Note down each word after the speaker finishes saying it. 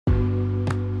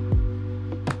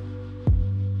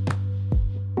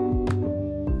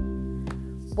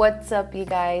What's up, you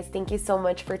guys? Thank you so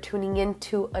much for tuning in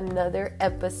to another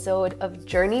episode of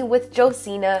Journey with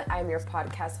Josina. I'm your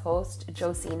podcast host,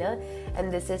 Josina,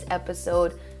 and this is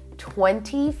episode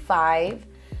 25.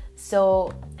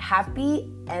 So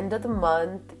happy end of the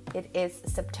month. It is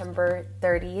September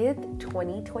 30th,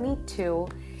 2022.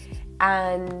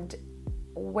 And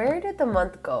where did the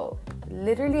month go?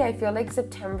 Literally, I feel like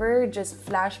September just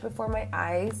flashed before my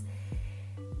eyes.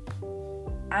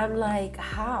 I'm like,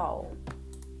 how?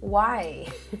 Why?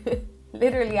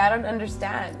 Literally, I don't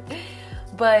understand.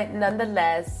 But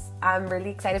nonetheless, I'm really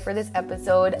excited for this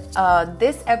episode.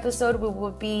 This episode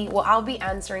I'll be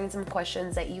answering some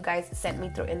questions that you guys sent me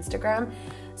through Instagram.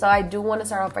 So I do want to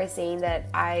start off by saying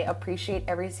that I appreciate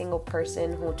every single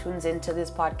person who tunes into this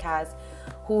podcast,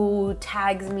 who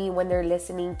tags me when they're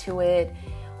listening to it,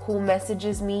 who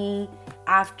messages me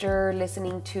after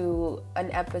listening to an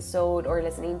episode or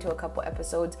listening to a couple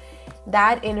episodes.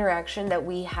 That interaction that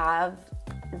we have,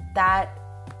 that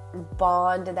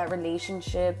bond and that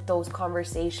relationship, those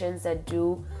conversations that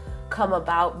do come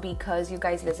about because you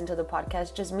guys listen to the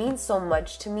podcast just means so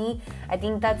much to me. I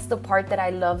think that's the part that I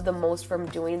love the most from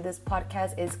doing this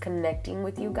podcast, is connecting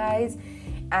with you guys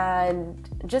and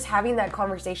just having that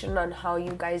conversation on how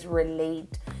you guys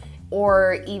relate,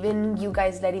 or even you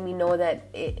guys letting me know that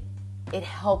it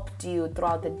helped you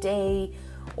throughout the day,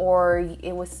 or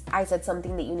I said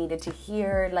something that you needed to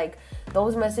hear. Like,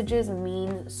 those messages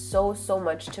mean so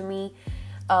much to me.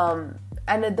 And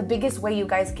the biggest way you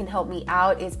guys can help me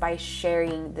out is by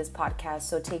sharing this podcast.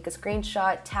 So take a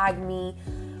screenshot, tag me,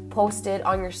 post it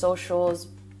on your socials,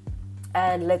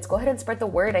 and let's go ahead and spread the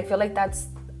word. I feel like that's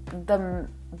the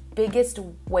biggest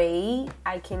way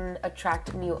I can attract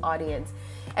a new audience.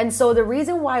 And so the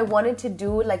reason why I wanted to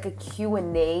do like a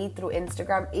Q&A through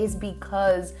Instagram is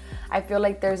because I feel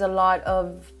like there's a lot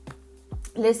of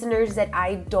listeners that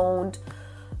I don't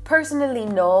personally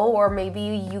know, or maybe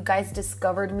you guys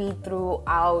discovered me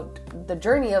throughout the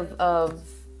journey of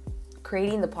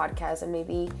creating the podcast, and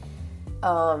maybe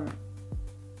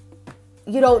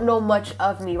you don't know much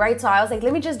of me, right? So I was like,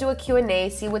 let me just do a Q&A,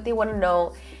 see what they want to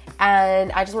know.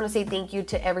 And I just want to say thank you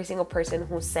to every single person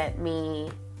who sent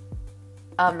me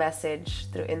a message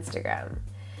through Instagram,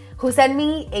 who sent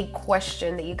me a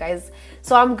question that you guys...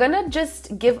 So I'm gonna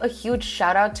just give a huge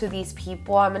shout out to these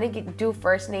people. I'm gonna do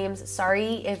first names.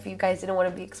 Sorry if you guys didn't want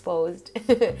to be exposed.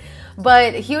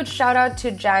 But huge shout out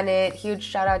to Janet, huge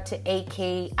shout out to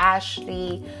AK,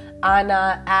 Ashley,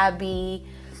 Anna, Abby,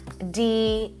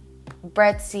 D,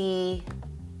 Bretzy,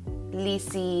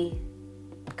 Lisi,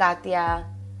 Katia,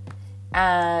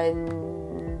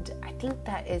 and I think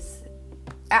that is...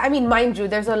 I mean, mind you,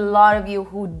 there's a lot of you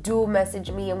who do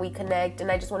message me and we connect, and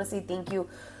I just want to say thank you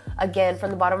again from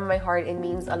the bottom of my heart. It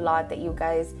means a lot that you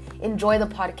guys enjoy the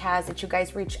podcast, that you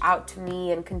guys reach out to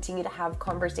me and continue to have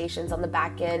conversations on the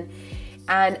back end.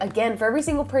 And again, for every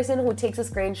single person who takes a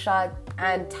screenshot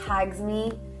and tags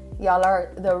me, y'all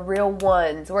are the real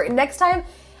ones. Next time,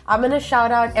 I'm going to shout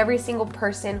out every single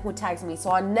person who tags me. So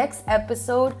on next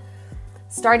episode,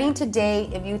 starting today,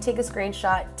 if you take a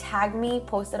screenshot, tag me,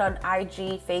 post it on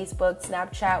IG, Facebook,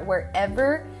 Snapchat,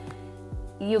 wherever,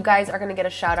 you guys are going to get a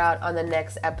shout out on the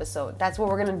next episode. That's what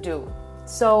we're going to do.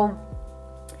 So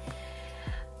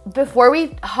before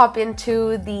we hop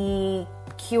into the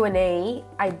Q&A,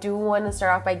 I do want to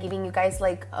start off by giving you guys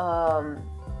like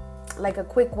a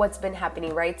quick what's been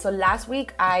happening, right? So last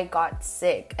week I got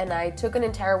sick and I took an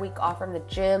entire week off from the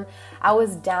gym. I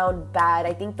was down bad.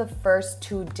 I think the first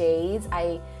 2 days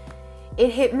it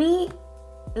hit me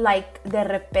like de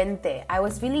repente. I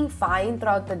was feeling fine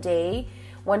throughout the day.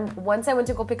 Once I went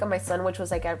to go pick up my son, which was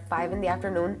like at 5 in the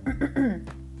afternoon,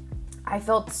 I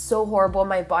felt so horrible.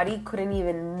 My body couldn't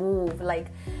even move. Like,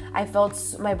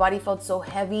 my body felt so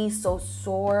heavy, so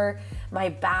sore. My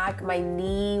back, my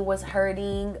knee was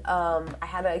hurting. I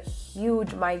had a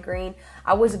huge migraine.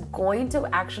 I was going to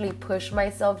actually push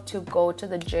myself to go to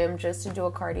the gym just to do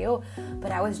a cardio,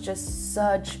 but I was just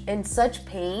in such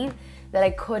pain that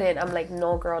I couldn't. I'm like,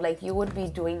 no, girl, like, you would be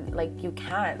doing, like, you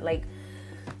can't. Like,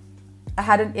 I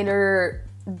had an inner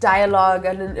dialogue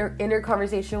and an inner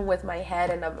conversation with my head,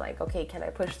 and I'm like, okay, can I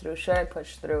push through? Should I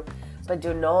push through? But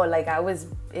like, I was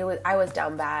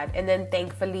down bad. And then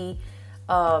thankfully,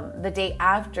 the day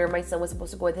after, my son was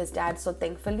supposed to go with his dad, so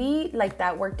thankfully, like,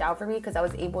 that worked out for me because I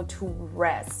was able to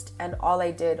rest, and all I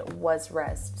did was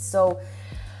rest. So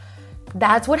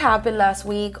that's what happened last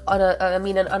week. On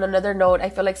another note, I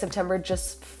feel like September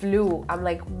just flew. I'm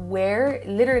like, where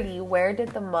did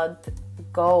the month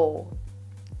go?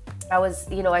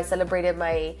 I celebrated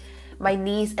my my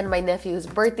niece and my nephew's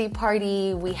birthday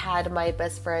party. We had my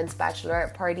best friend's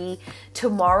bachelorette party.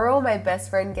 Tomorrow, my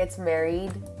best friend gets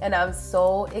married, and I'm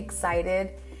so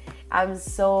excited. I'm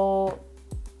so,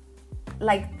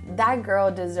 like, that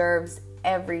girl deserves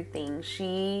everything.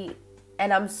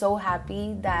 And I'm so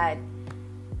happy that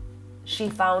she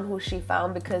found who she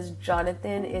found, because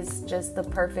Jonathan is just the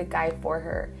perfect guy for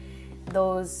her.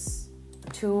 Those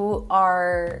two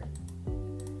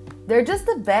they're just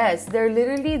the best.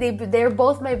 They're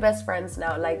both my best friends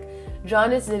now. Like,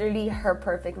 John is literally her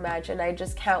perfect match, and I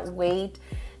just can't wait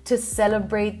to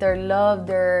celebrate their love,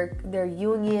 their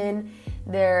union,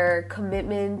 their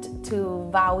commitment to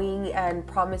vowing and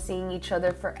promising each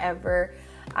other forever.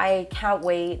 I can't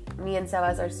wait. Me and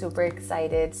Sebas are super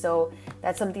excited. So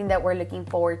that's something that we're looking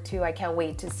forward to. I can't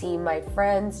wait to see my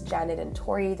friends, Janet and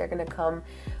Tori. They're going to come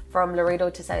from Laredo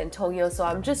to San Antonio. So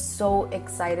I'm just so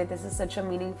excited. This is such a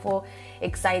meaningful,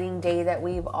 exciting day that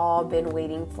we've all been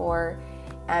waiting for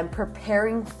and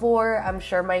preparing for. I'm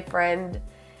sure my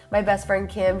best friend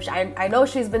Kim, I know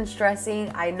she's been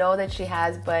stressing. I know that she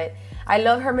has, but I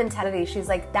love her mentality. She's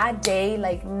like, that day,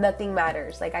 like, nothing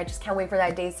matters. Like, I just can't wait for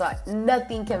that day, so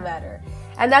nothing can matter.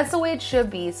 And that's the way it should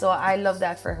be. So I love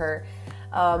that for her.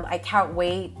 I can't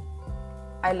wait.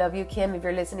 I love you, Kim. If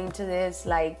you're listening to this,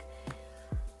 like,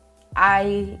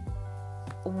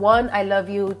 one, I love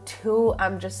you. Two,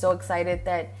 I'm just so excited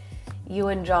that you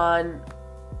and John,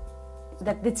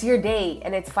 that it's your day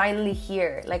and it's finally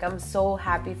here. Like, I'm so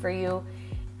happy for you.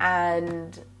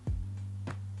 And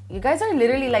you guys are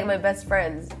literally like my best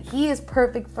friends. He is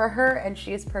perfect for her and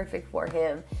she is perfect for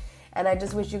him. And I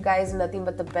just wish you guys nothing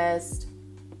but the best.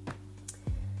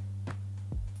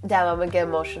 Damn, I'm gonna get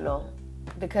emotional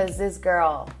because this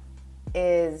girl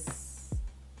it's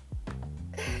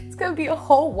gonna be a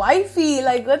whole wifey.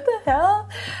 Like, what the hell?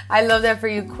 I love that for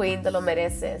you, Queen. Te lo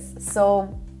mereces.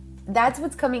 So that's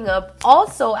what's coming up.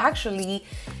 Also, actually,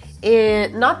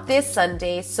 not this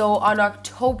Sunday. So on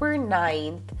October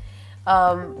 9th,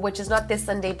 which is not this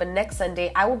Sunday, but next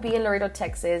Sunday, I will be in Laredo,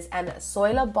 Texas, and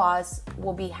Soy La Boss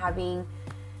will be having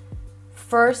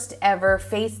first ever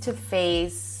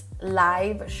face-to-face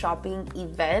live shopping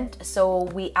event. So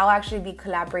I'll actually be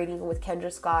collaborating with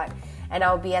Kendra Scott, and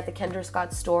I'll be at the Kendra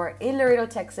Scott store in Laredo,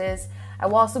 Texas. I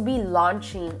will also be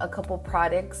launching a couple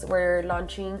products. We're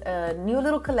launching a new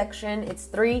little collection. It's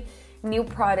 3 new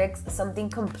products, something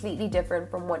completely different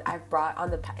from what I've brought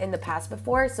in the past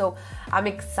before. So I'm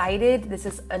excited. This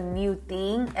is a new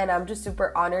thing, and I'm just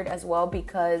super honored as well,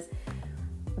 because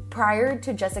prior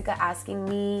to Jessica asking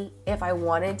me if I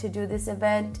wanted to do this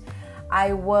event,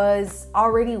 I was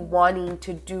already wanting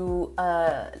to do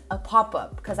a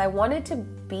pop-up, because I wanted to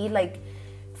be like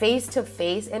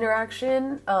face-to-face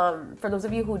interaction. For those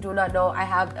of you who do not know, I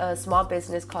have a small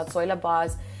business called Soy La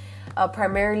Boss.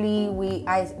 Primarily,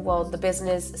 the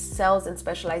business sells and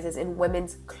specializes in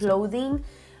women's clothing.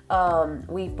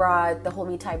 We brought the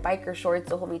homie tight biker shorts,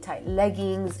 the homie tight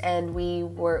leggings, and we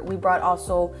brought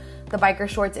also the biker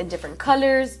shorts in different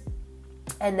colors.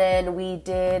 And then we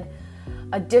did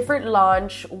a different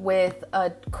launch with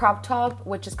a crop top,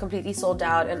 which is completely sold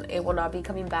out and it will not be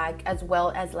coming back, as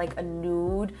well as like a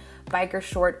nude biker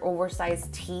short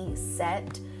oversized tee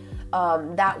set.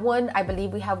 That one, I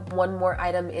believe we have one more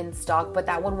item in stock, but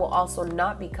that one will also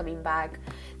not be coming back.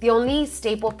 The only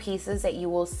staple pieces that you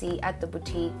will see at the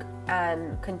boutique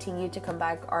and continue to come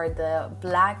back are the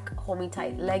black homie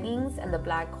tight leggings and the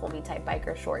black homie tight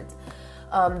biker shorts.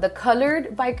 The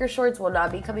colored biker shorts will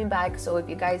not be coming back. So if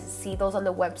you guys see those on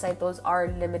the website, those are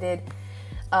limited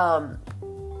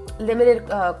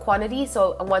quantity.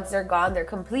 So once they're gone, they're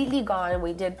completely gone.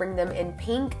 We did bring them in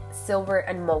pink, silver,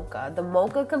 and mocha. The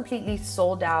mocha completely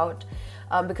sold out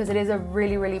because it is a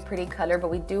really, really pretty color,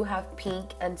 but we do have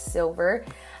pink and silver.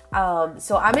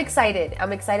 So I'm excited.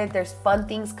 There's fun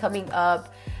things coming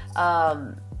up.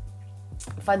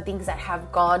 Fun things that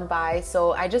have gone by.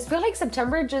 So I just feel like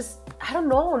September I don't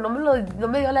know, no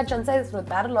me dio la chance de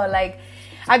disfrutarlo. Like,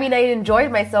 I mean, I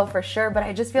enjoyed myself for sure, but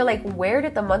I just feel like, where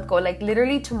did the month go? Like,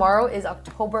 literally tomorrow is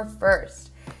October 1st.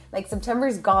 Like,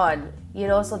 September's gone,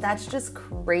 so that's just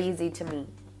crazy to me.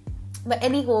 But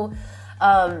anywho,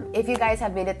 if you guys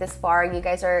have made it this far and you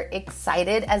guys are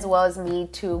excited as well as me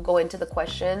to go into the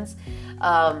questions,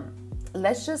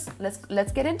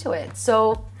 let's get into it.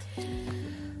 So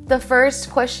the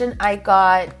first question I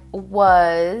got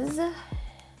was,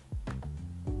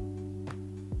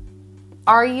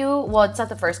 it's not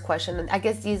the first question. I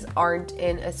guess these aren't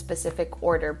in a specific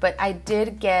order, but I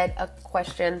did get a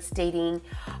question stating,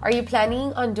 are you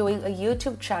planning on doing a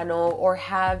YouTube channel or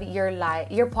have your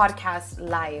podcast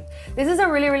live? This is a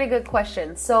really, really good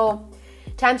question. So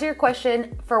to answer your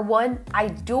question, for one, I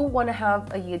do want to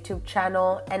have a YouTube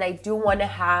channel, and I do want to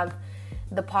have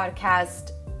the podcast,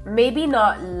 maybe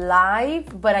not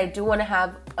live, but I do want to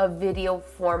have a video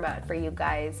format for you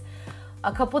guys.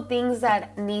 A couple things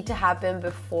that need to happen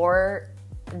before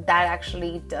that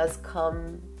actually does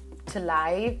come to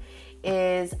live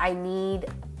is I need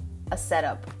a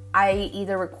setup. I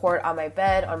either record on my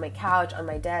bed, on my couch, on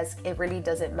my desk. It really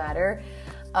doesn't matter.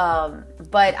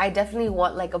 But I definitely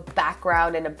want like a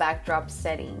background and a backdrop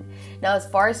setting. Now, as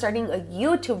far as starting a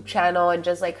YouTube channel and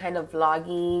just like kind of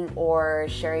vlogging or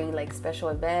sharing like special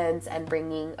events and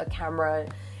bringing a camera,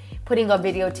 putting a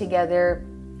video together,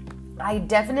 I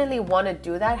definitely want to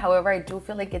do that. However, I do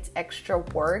feel like it's extra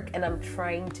work, and I'm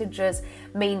trying to just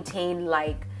maintain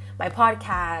like my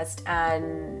podcast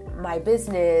and my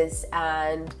business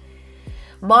and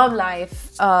mom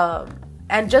life,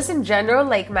 and just in general,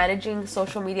 like managing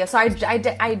social media. So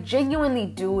I genuinely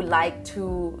do like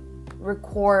to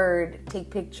record, take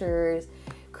pictures,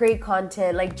 create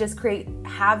content, like just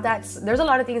have that. There's a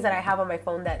lot of things that I have on my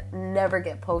phone that never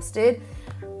get posted,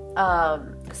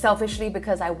 selfishly,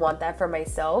 because I want that for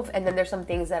myself. And then there's some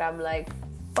things that I'm like,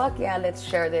 fuck yeah, let's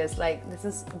share this. Like, this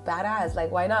is badass.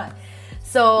 Like, why not?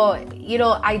 So,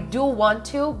 I do want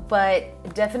to,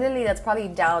 but definitely that's probably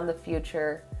down the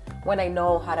future when I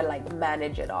know how to like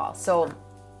manage it all. So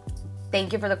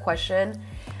thank you for the question.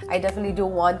 I definitely do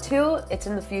want to. It's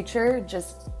in the future,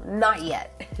 just not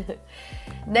yet.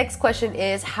 Next question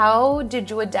is, how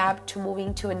did you adapt to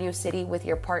moving to a new city with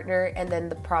your partner and then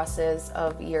the process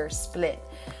of your split?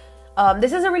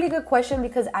 This is a really good question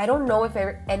because I don't know if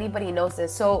anybody knows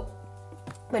this. So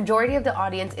majority of the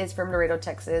audience is from Laredo,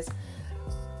 Texas,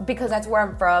 because that's where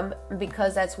I'm from,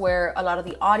 because that's where a lot of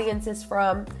the audience is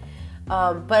from.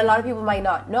 But a lot of people might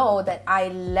not know that I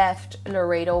left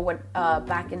Laredo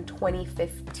back in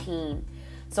 2015.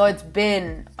 So it's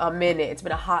been a minute. It's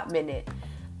been a hot minute.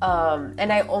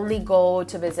 And I only go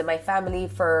to visit my family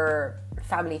for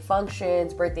family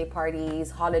functions, birthday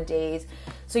parties, holidays.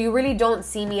 So you really don't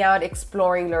see me out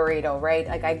exploring Laredo, right?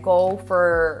 Like, I go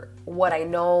for what I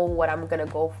know, what I'm going to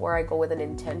go for. I go with an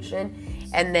intention,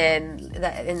 and then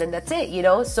that's it,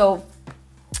 So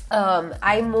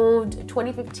I moved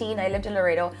 2015. I lived in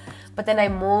Laredo, but then I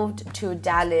moved to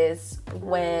Dallas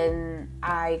when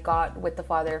I got with the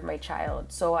father of my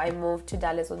child. So I moved to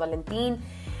Dallas with Valentin,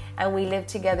 and we lived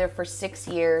together for 6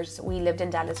 years. We lived in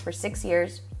Dallas for 6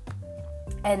 years.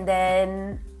 And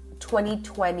then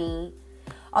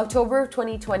October of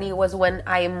 2020 was when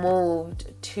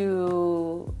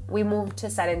we moved to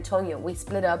San Antonio. We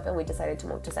split up and we decided to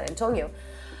move to San Antonio.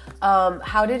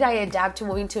 How did I adapt to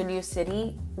moving to a new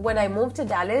city? When I moved to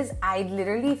Dallas, I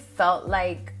literally felt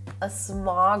like a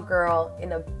small girl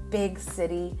in a big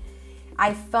city.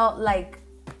 I felt like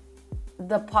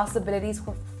the possibilities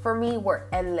for me were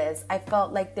endless. I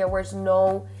felt like there was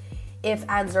no ifs,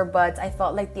 ands, or buts. I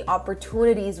felt like the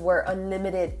opportunities were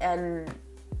unlimited and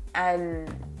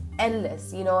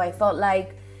endless. I felt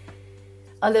like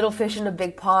a little fish in a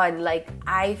big pond. Like,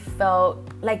 I felt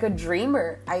like a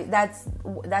dreamer. That's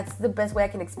the best way I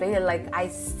can explain it. Like, I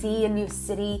see a new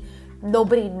city,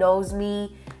 nobody knows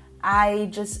me.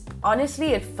 Honestly,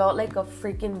 it felt like a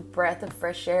freaking breath of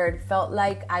fresh air. It felt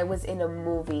like I was in a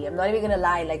movie. I'm not even gonna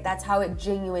lie. Like, that's how it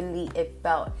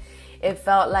felt. It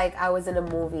felt like I was in a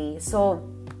movie. So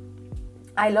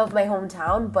I love my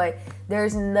hometown, but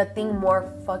there's nothing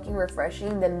more fucking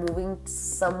refreshing than moving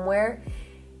somewhere,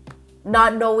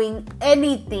 not knowing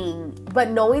anything, but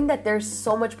knowing that there's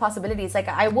so much possibilities. Like,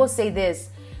 I will say this,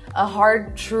 a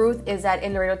hard truth is that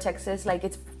in Laredo, Texas, like,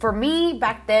 it's, for me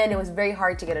back then, it was very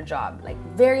hard to get a job, like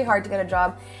very hard to get a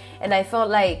job. And I felt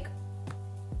like,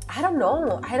 I don't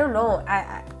know.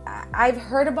 I've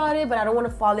heard about it, but I don't want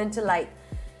to fall into like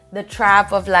the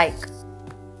trap of like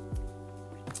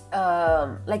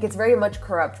it's very much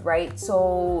corrupt, right?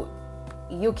 So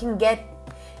you can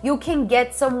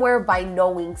get somewhere by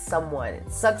knowing someone.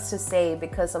 It sucks to say,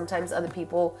 because sometimes other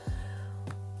people,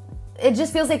 it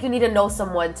just feels like you need to know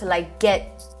someone to like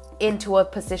get into a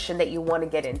position that you want to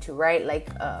get into, right? Like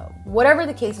whatever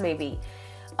the case may be.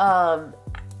 And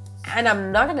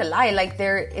I'm not gonna lie, like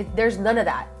there's none of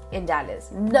that in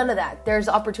Dallas. None of that. There's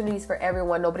opportunities for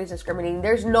everyone. Nobody's discriminating.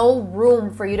 There's no room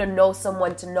for you to know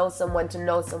someone, to know someone, to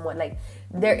know someone. Like,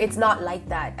 it's not like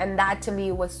that. And that to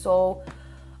me was so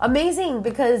amazing,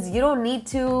 because you don't need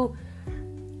to,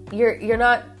 you're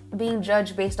not being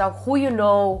judged based off who you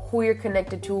know, who you're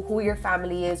connected to, who your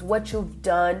family is, what you've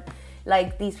done.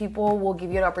 Like, these people will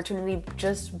give you an opportunity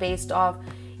just based off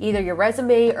either your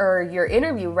resume or your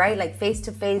interview, right? Like,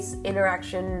 face-to-face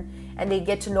interaction, and they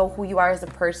get to know who you are as a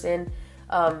person.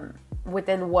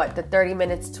 within the 30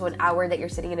 minutes to an hour that you're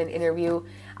sitting in an interview.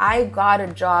 I got a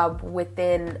job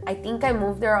within, I think I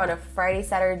moved there on a Friday,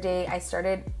 Saturday. I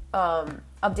started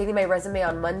updating my resume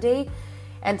on Monday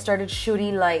and started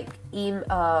shooting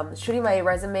shooting my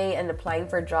resume and applying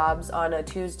for jobs on a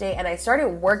Tuesday, and I started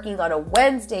working on a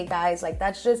Wednesday, guys. Like,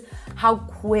 that's just how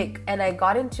quick. And I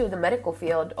got into the medical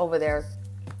field over there.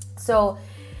 So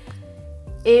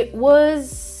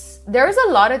there's a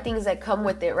lot of things that come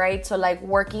with it, right? So like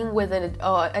working with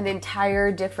an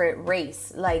entire different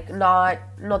race, like no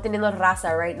teniendo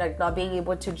raza, right? Like not being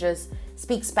able to just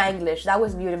speak Spanglish. That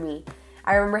was new to me.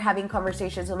 I remember having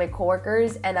conversations with my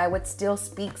coworkers, and I would still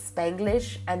speak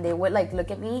Spanglish, and they would like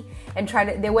look at me and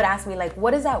they would ask me like,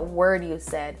 what is that word you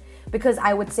said? Because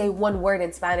I would say one word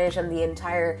in Spanish and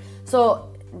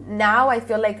so now I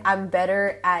feel like I'm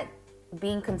better at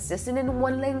being consistent in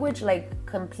one language, like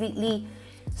completely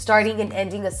starting and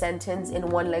ending a sentence in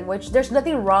one language. There's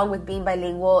nothing wrong with being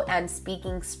bilingual and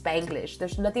speaking Spanglish.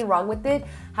 There's nothing wrong with it.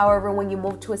 However, when you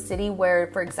move to a city where,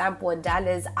 for example, in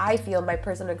Dallas, I feel my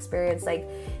personal experience, like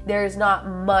there's not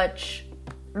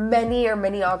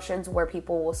many options where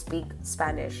people will speak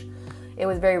Spanish. It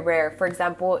was very rare. For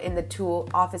example, in the 2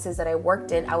 offices that I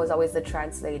worked in, I was always the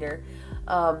translator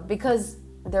because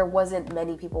there wasn't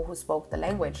many people who spoke the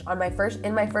language.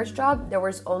 In my first job, there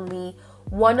was only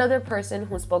one other person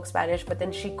who spoke Spanish, but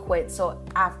then she quit. So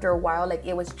after a while, like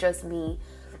it was just me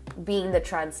being the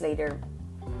translator.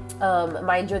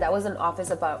 Mind you, that was an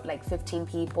office about like 15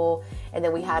 people, and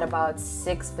then we had about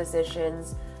 6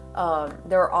 physicians.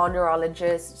 They were all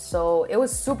neurologists, so it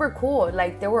was super cool.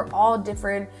 Like they were all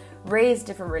different race,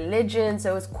 different religions.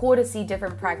 So it was cool to see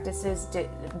different practices,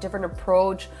 different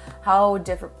approach, how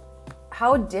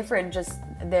different just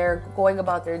they're going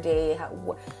about their day,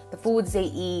 the foods they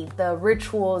eat, the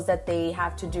rituals that they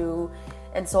have to do,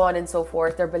 and so on and so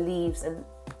forth, their beliefs and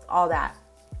all that.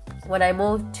 When I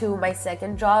moved to my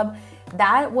second job,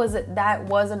 that was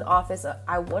an office,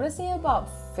 I want to say about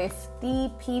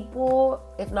 50 people,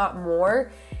 if not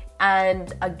more.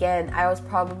 And again, I was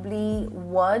probably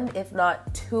one of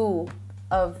two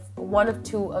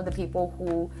of the people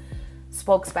who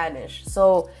spoke Spanish.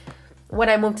 So when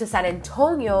I moved to San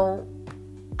Antonio,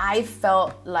 I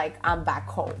felt like I'm back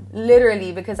home,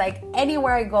 literally, because like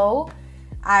anywhere I go,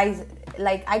 I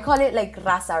call it like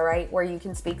raza, right? Where you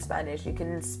can speak Spanish, you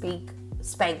can speak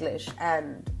Spanglish,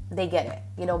 and they get it,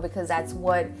 because that's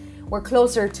what we're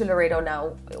closer to Laredo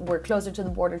now. We're closer to the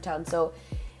border town. So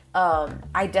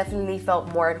I definitely felt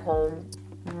more at home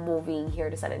moving here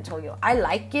to San Antonio. I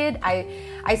like it.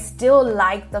 I still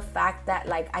like the fact that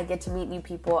like I get to meet new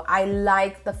people. I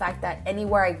like the fact that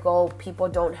anywhere I go, people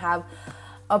don't have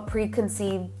a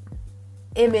preconceived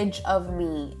image of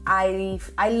me. I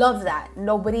love that.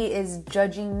 Nobody is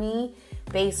judging me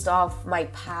based off my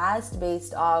past,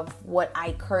 based off what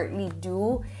I currently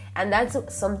do. And that's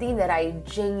something that I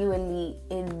genuinely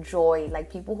enjoy.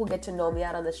 Like people who get to know me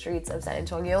out on the streets of San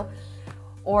Antonio,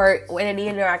 or in any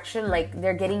interaction, like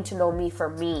they're getting to know me for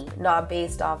me, not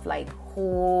based off like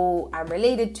who I'm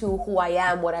related to, who I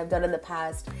am, what I've done in the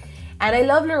past. And I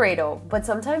love Laredo, but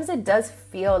sometimes it does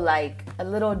feel like a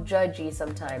little judgy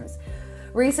sometimes.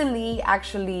 Recently,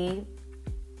 actually,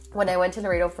 when I went to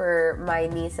Laredo for my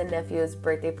niece and nephew's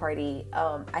birthday party,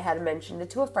 I had mentioned it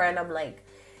to a friend. I'm like,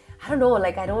 I don't know,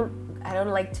 like I don't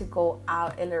like to go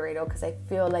out in Laredo because I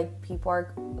feel like people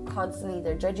are constantly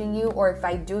either judging you, or if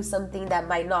I do something that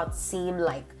might not seem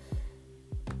like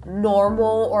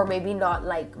normal or maybe not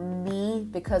like me,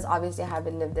 because obviously I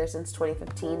haven't lived there since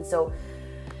 2015. So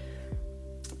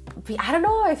I don't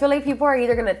know. I feel like people are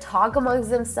either going to talk amongst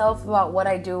themselves about what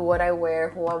I do, what I wear,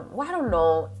 who I'm, I don't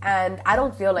know. And I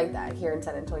don't feel like that here in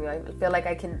San Antonio. I feel like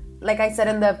I can, like I said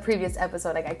in the previous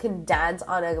episode, like I can dance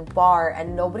on a bar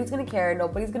and nobody's going to care.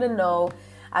 Nobody's going to know.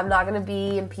 I'm not going to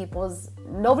be in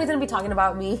nobody's going to be talking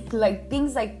about me, like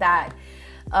things like that.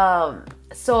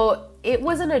 So it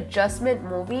was an adjustment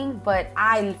moving, but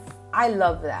I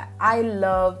love that. I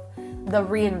love the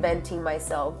reinventing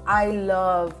myself. I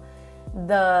love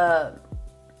the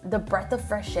breath of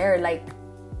fresh air. Like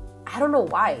I don't know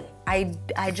why, I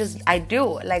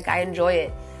do, like I enjoy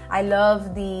it. I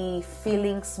love the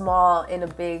feeling small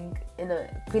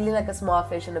feeling like a small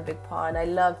fish in a big pond. I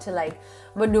love to like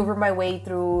maneuver my way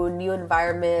through new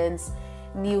environments,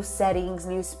 new settings,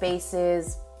 new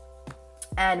spaces,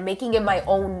 and making it my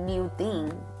own new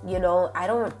thing.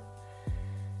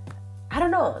 I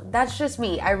don't know. That's just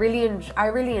me. I really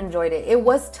enjoyed it. It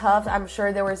was tough. I'm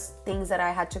sure there was things that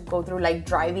I had to go through, like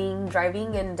driving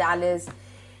in Dallas.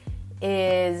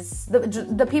 is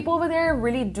the people over there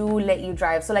really do let you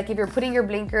drive. So like if you're putting your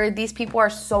blinker, these people are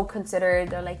so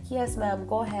considerate. They're like, yes ma'am,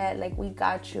 go ahead, like we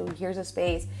got you, here's a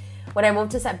space. When I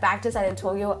moved back to San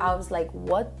Antonio, I was like,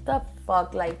 what the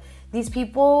fuck? Like these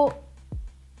people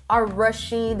are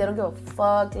rushing, they don't give a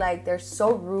fuck, like they're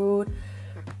so rude.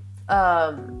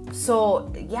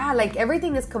 So yeah, like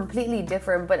everything is completely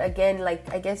different. But again,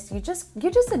 like I guess you just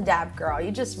adapt, girl.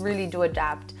 You just really do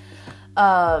adapt.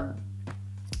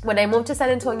 When I moved to San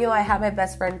Antonio, I had my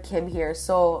best friend Kim here.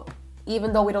 So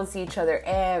even though we don't see each other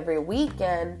every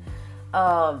weekend,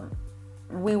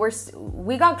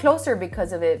 we got closer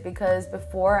because of it. Because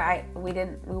before we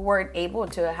weren't able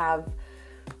to have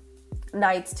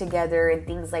nights together and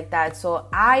things like that. So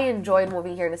I enjoyed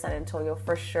moving here to San Antonio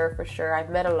for sure. I've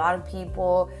met a lot of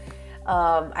people.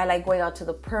 I like going out to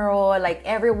the Pearl. Like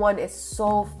everyone is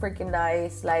so freaking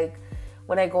nice. Like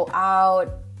when I go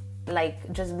out,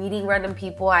 like just meeting random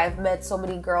people. I've met so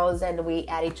many girls and we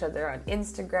add each other on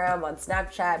Instagram, on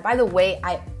Snapchat. By the way,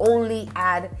 I only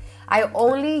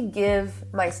give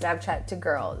my Snapchat to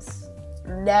girls,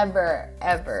 never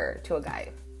ever to a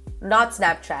guy, not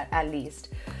Snapchat at least.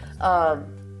 So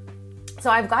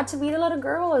I've got to meet a lot of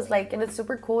girls, like, and it's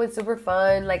super cool, it's super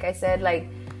fun. Like I said, like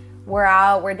we're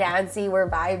out, we're dancing, we're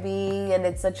vibing, and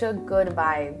it's such a good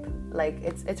vibe. Like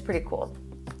it's pretty cool.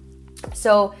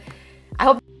 So I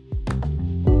hope.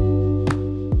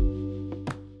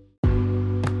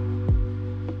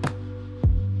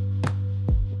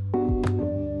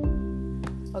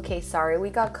 Okay, sorry, we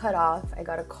got cut off. I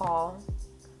got a call.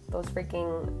 Those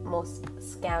freaking most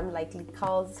scam likely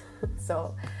calls.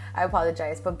 So I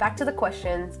apologize. But back to the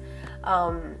questions.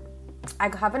 I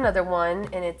have another one,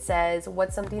 and it says,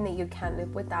 what's something that you can't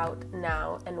live without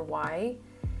now and why?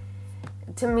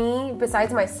 To me,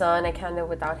 besides my son, I can't live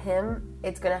without him.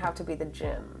 It's gonna have to be the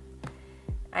gym.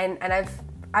 And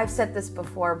I've said this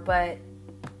before, but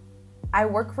I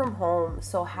work from home,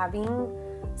 so having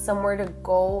somewhere to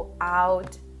go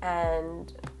out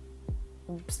and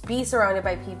be surrounded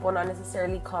by people, not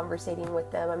necessarily conversating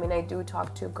with them. I mean, I do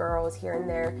talk to girls here and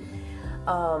there,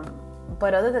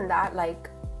 but other than that, like,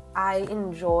 I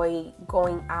enjoy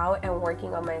going out and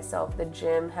working on myself. The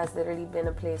gym has literally been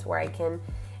a place where I can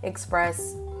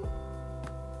express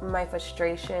my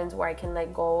frustrations, where I can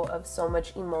let go of so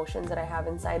much emotions that I have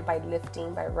inside by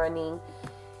lifting, by running.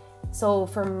 So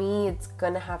for me, it's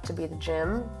gonna have to be the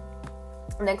gym.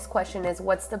 Next question is,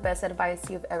 what's the best advice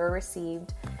you've ever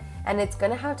received? And it's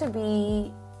gonna have to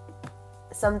be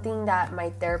something that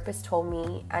my therapist told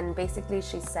me. And basically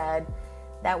she said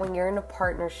that when you're in a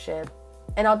partnership,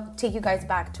 and I'll take you guys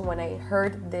back to when I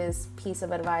heard this piece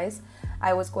of advice.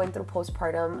 I was going through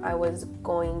postpartum. I was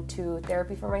going to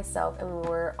therapy for myself, and we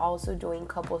were also doing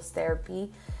couples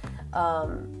therapy,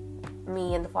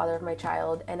 me and the father of my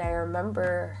child. And I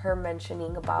remember her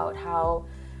mentioning about how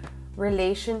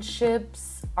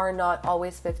relationships are not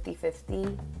always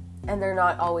 50-50, and they're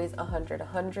not always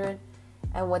 100-100.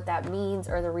 And what that means,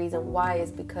 or the reason why, is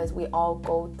because we all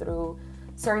go through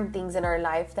certain things in our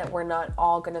life that we're not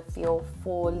all gonna feel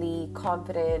fully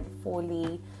confident,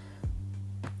 fully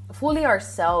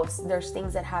ourselves. There's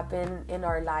things that happen in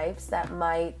our lives that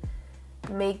might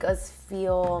make us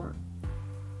feel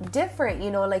different,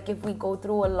 you know, like if we go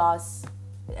through a loss.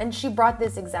 And she brought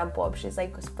this example up. She's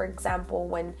like, for example,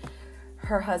 when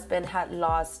her husband had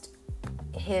lost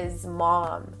his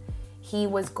mom, he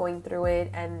was going through it,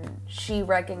 and she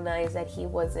recognized that he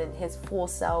wasn't his full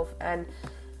self. And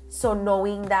so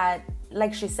knowing that,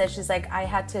 like she said, she's like, I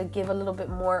had to give a little bit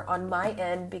more on my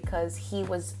end because he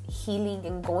was healing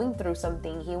and going through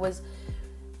something. He was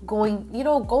going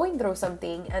through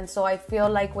something. And so I feel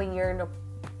like when you're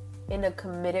in a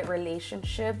committed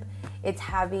relationship, it's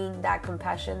having that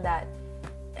compassion, that,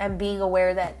 and being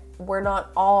aware that we're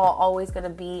not all always going to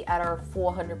be at our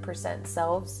full 100%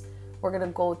 selves. We're going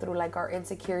to go through like our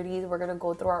insecurities. We're going to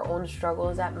go through our own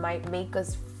struggles that might make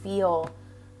us feel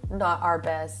not our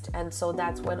best. And so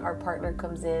that's when our partner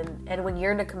comes in. And when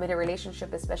you're in a committed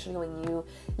relationship, especially when you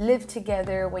live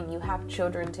together, when you have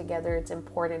children together, it's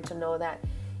important to know that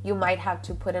you might have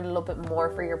to put in a little bit more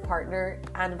for your partner,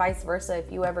 and vice versa.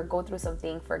 If you ever go through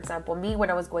something, for example, me, when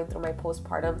I was going through my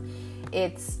postpartum,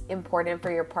 it's important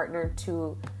for your partner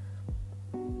to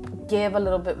give a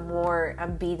little bit more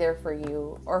and be there for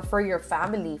you, or for your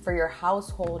family, for your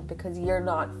household, because you're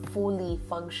not fully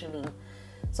functioning.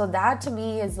 So that to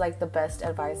me is like the best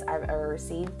advice I've ever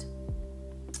received.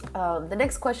 The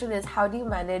next question is, how do you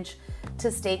manage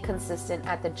to stay consistent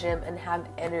at the gym and have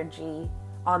energy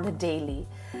on the daily?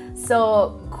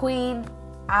 So, Queen,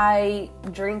 I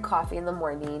drink coffee in the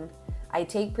morning. I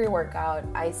take pre-workout.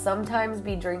 I sometimes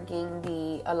be drinking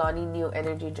the Alani New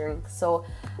energy drink. So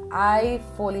I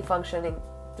fully functioning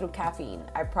through caffeine,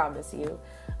 I promise you.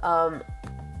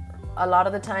 A lot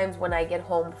of the times when I get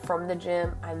home from the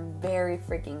gym, I'm very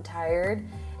freaking tired,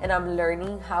 and I'm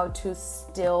learning how to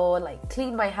still like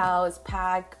clean my house,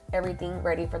 pack everything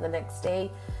ready for the next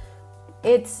day.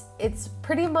 It's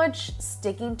pretty much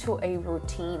sticking to a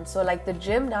routine. So like the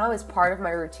gym now is part of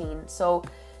my routine. So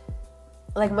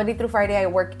like Monday through Friday, I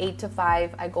work 8 to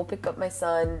 5. I go pick up my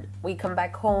son. We come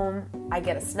back home. I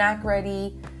get a snack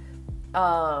ready.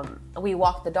 We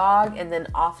walk the dog, and then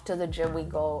off to the gym we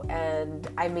go. And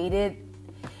I made it,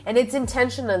 and it's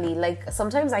intentionally. Like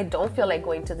sometimes I don't feel like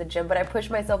going to the gym, but I push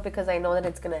myself because I know that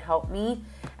it's gonna help me.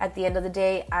 At the end of the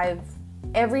day,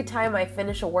 every time I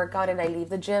finish a workout and I leave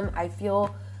the gym, I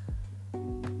feel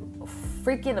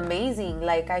freaking amazing.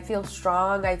 Like I feel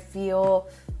strong. I feel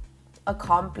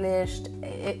accomplished.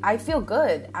 I feel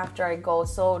good after I go.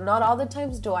 So not all the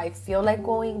times do I feel like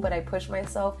going, but I push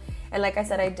myself. And like I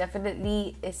said, I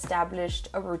definitely established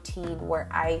a routine where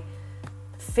I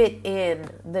fit in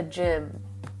the gym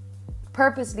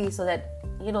purposely so that,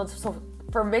 so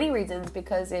for many reasons,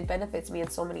 because it benefits me in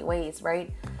so many ways,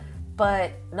 right?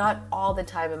 But not all the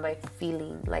time am I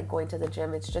feeling like going to the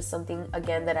gym. It's just something,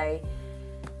 again, that I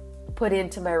put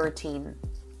into my routine.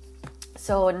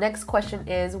 So next question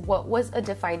is, what was a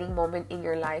defining moment in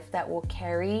your life that will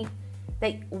carry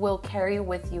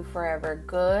with you forever,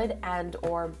 good and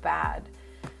or bad?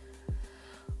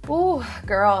 Ooh,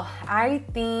 girl, I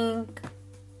think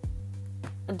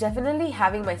definitely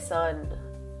having my son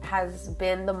has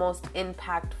been the most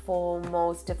impactful,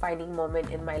 most defining moment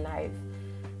in my life.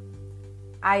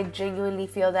 I genuinely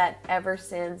feel that ever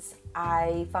since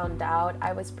I found out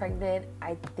I was pregnant,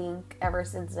 I think ever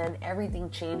since then, everything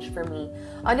changed for me.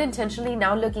 Unintentionally,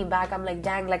 now looking back, I'm like,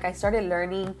 dang, like I started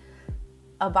learning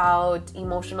about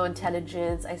emotional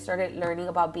intelligence. I started learning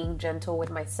about being gentle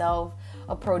with myself,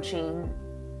 approaching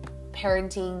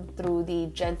parenting through the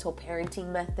gentle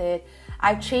parenting method.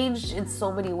 I've changed in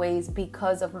so many ways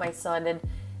because of my son, and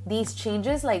these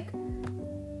changes like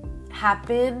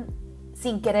happen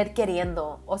sin querer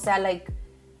queriendo. O sea, like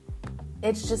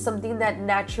it's just something that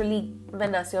naturally me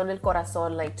nació en el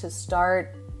corazón, like to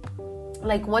start.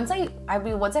 Like once I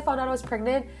found out I was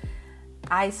pregnant,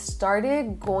 I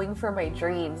started going for my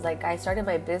dreams. Like I started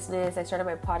my business, I started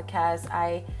my podcast.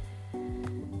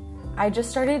 I just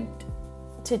started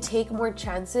to take more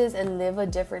chances and live a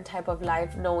different type of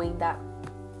life, knowing that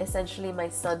essentially my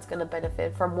son's gonna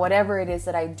benefit from whatever it is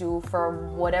that I do,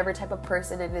 from whatever type of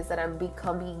person it is that I'm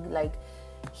becoming. Like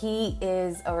he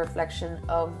is a reflection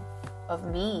of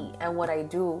me and what I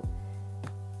do.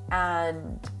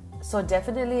 And so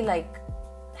definitely like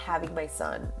having my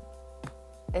son,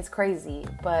 it's crazy,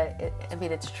 but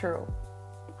it's true.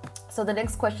 So the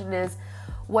next question is,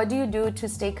 what do you do to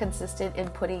stay consistent in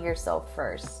putting yourself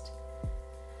first?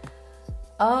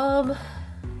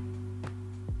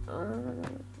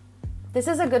 This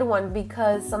is a good one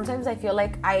because sometimes I feel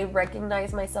like I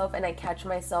recognize myself and I catch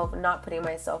myself not putting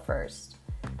myself first.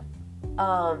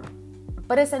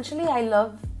 But essentially I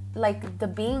love like the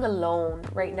being alone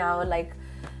right now. Like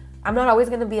I'm not always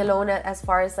going to be alone as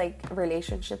far as like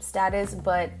relationship status,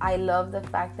 but I love the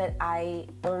fact that I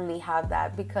only have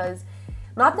that, because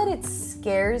not that it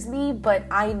scares me, but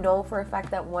I know for a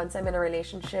fact that once I'm in a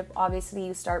relationship, obviously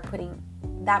you start putting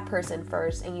that person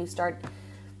first and you start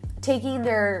taking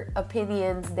their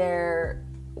opinions, their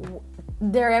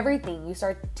everything. You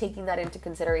start taking that into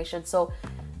consideration. So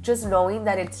just knowing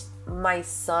that it's my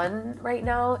son right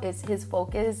now is his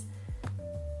focus.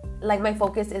 Like my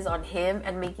focus is on him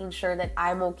and making sure that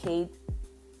I'm okay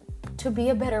to be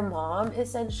a better mom,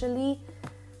 essentially.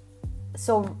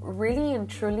 So really and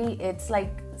truly, it's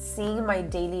like seeing my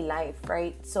daily life,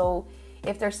 right? So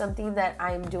if there's something that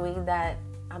I'm doing that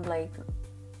I'm like,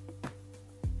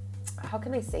 how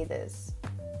can I say this?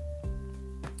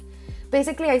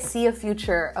 Basically, I see a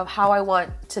future of how I want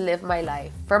to live my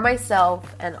life for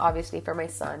myself and obviously for my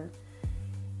son.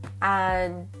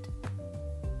 And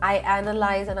I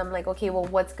analyze and I'm like, okay, well,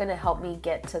 what's going to help me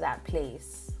get to that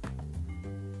place?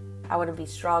 I want to be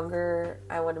stronger.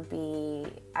 I want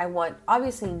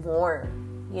obviously more,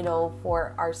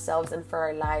 for ourselves and for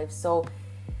our lives. So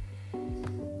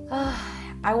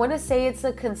I want to say it's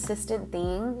a consistent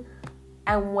thing.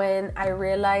 And when I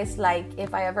realize, like,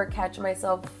 if I ever catch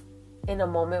myself in a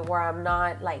moment where I'm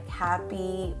not like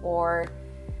happy, or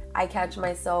I catch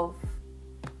myself,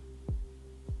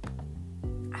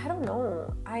 I don't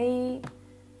know, I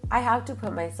have to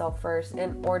put myself first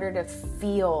in order to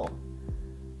feel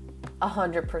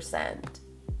 100%.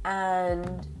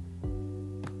 And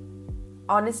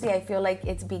honestly, I feel like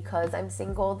it's because I'm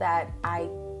single that I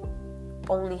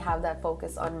only have that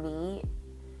focus on me.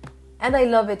 And I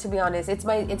love it, to be honest. It's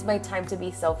my time to be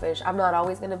selfish. I'm not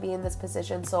always going to be in this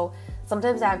position. So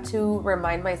sometimes I have to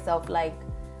remind myself, like,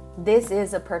 this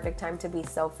is a perfect time to be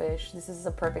selfish. This is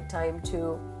a perfect time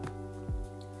to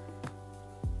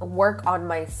work on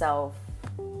myself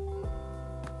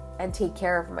and take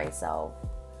care of myself.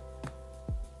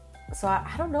 So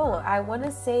I don't know. I want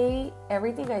to say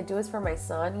everything I do is for my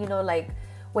son, like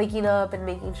waking up and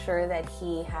making sure that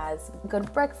he has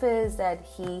good breakfast, that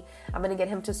I'm going to get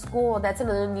him to school. That's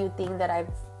another new thing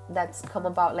that's come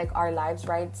about, like, our lives,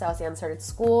 right? Sebastian started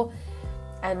school,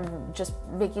 and just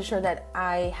making sure that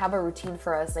I have a routine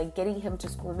for us, like getting him to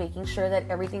school, making sure that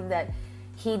everything that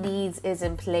he needs is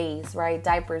in place, right?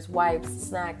 Diapers, wipes,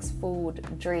 snacks, food,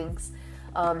 drinks,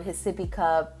 his sippy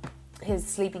cup, his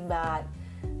sleeping mat,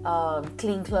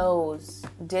 clean clothes,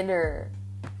 dinner,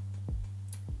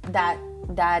 that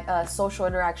social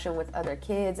interaction with other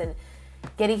kids, and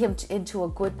getting him into a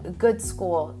good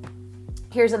school.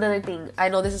 Here's another thing. I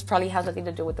know this probably has nothing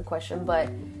to do with the question, but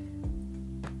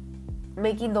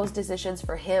making those decisions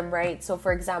for him, right? So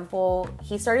for example,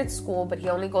 he started school, but he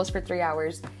only goes for 3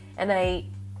 hours, and I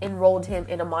enrolled him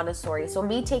in a Montessori. So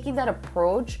me taking that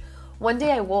approach, one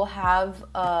day I will have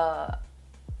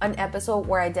an episode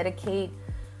where I dedicate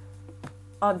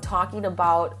on talking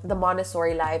about the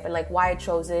Montessori life and like why I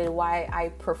chose it, why I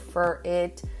prefer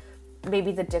it,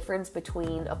 maybe the difference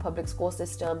between a public school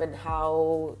system and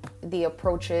how the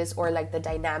approaches, or like the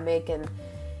dynamic and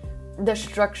the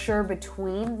structure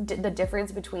between the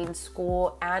difference between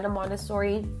school and a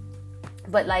Montessori.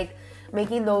 But like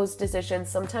making those decisions,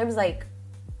 sometimes like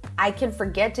I can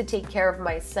forget to take care of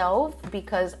myself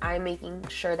because I'm making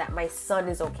sure that my son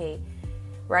is okay,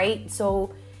 right?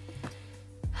 So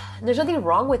there's nothing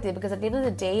wrong with it, because at the end of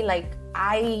the day, like,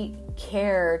 I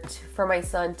care for my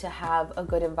son to have a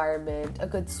good environment, a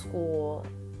good school,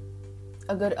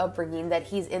 a good upbringing, that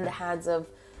he's in the hands of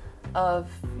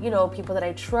people that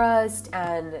I trust,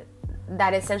 and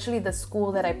that essentially the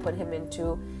school that I put him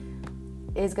into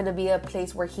is going to be a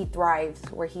place where he thrives,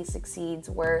 where he succeeds,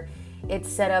 where it's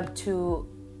set up to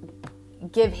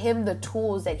give him the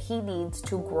tools that he needs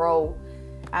to grow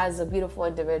as a beautiful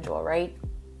individual, right?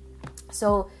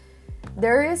 So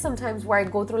there is sometimes where I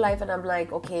go through life and I'm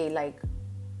like, okay, like,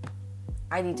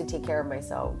 I need to take care of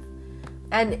myself.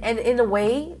 And in a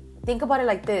way, think about it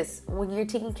like this. When you're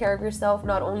taking care of yourself,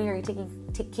 not only are you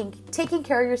taking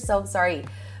care of yourself,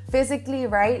 physically,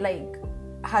 right? Like,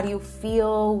 how do you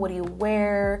feel? What do you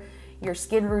wear? Your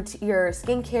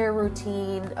skincare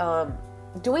routine,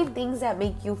 doing things that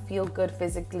make you feel good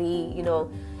physically,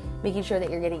 making sure that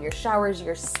you're getting your showers,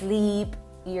 your sleep,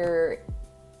 you're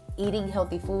eating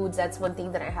healthy foods. That's one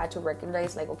thing that I had to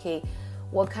recognize, like, okay,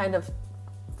 what kind of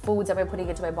foods am I putting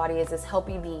into my body? Is this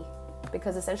helping me?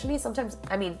 Because essentially sometimes,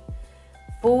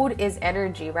 food is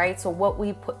energy, right? So what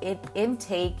we put in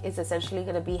intake is essentially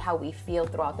going to be how we feel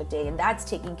throughout the day, and that's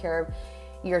taking care of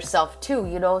yourself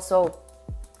too, so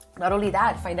not only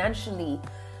that, financially,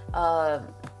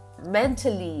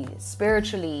 mentally,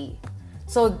 spiritually.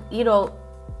 So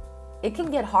it can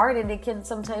get hard, and it can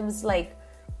sometimes, like,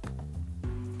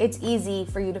 it's easy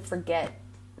for you to forget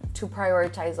to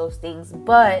prioritize those things.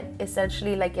 But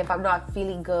essentially, like, if I'm not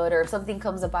feeling good or if something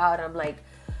comes about, I'm like,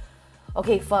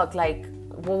 okay, fuck, like,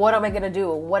 well, what am I gonna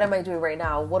do? What am I doing right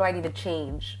now? What do I need to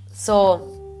change?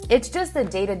 So it's just a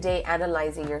day-to-day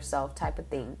analyzing yourself type of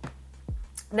thing.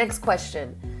 Next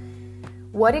question.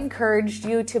 What encouraged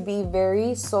you to be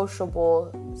very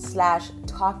sociable /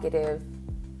 talkative,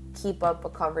 keep up a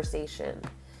conversation?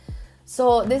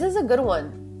 So this is a good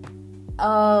one.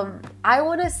 I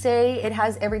want to say it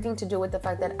has everything to do with the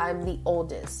fact that I'm the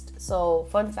oldest. So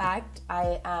fun fact,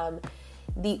 I am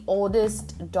the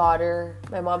oldest daughter.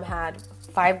 My mom had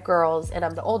 5 girls and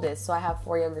I'm the oldest. So I have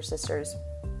 4 younger sisters.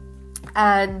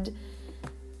 And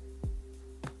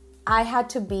I had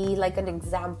to be like an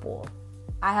example.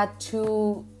 I had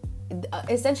to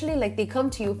essentially, like, they come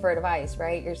to you for advice,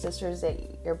 right? Your sisters,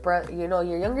 your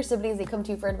younger siblings, they come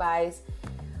to you for advice.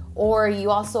 Or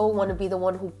you also want to be the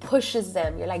one who pushes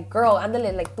them. You're like, girl,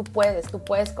 ándale, like, tú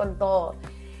puedes con todo.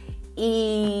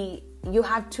 Y you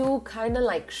have to kind of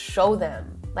like show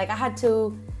them. Like, I had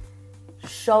to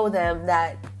show them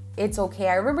that it's okay.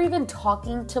 I remember even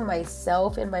talking to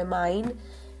myself in my mind,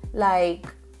 like,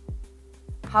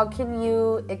 how can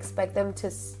you expect them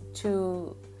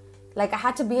to like, I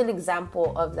had to be an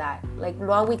example of that. Like, no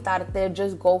agüitarte,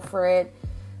 just go for it.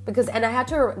 Because, and I had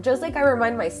to, just like I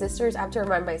remind my sisters, I have to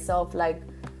remind myself, like,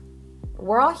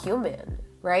 we're all human,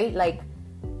 right? Like,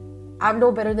 I'm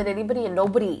no better than anybody, and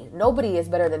nobody is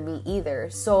better than me either.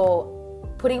 So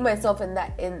putting myself in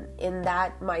that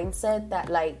mindset that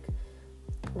like,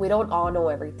 we don't all know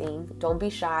everything. Don't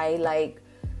be shy. Like,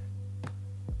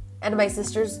 and my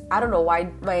sisters, I don't know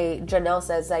why my Janelle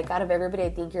says, like, out of everybody,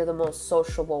 I think you're the most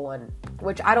sociable one,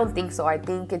 which I don't think so. I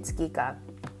think it's Kika.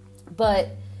 But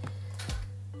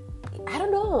I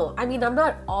don't know. I mean, I'm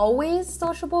not always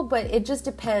sociable, but it just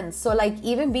depends. So like,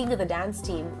 even being in the dance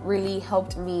team really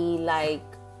helped me like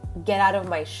get out of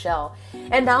my shell.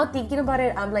 And now thinking about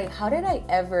it, I'm like, how did I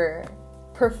ever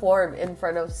perform in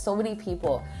front of so many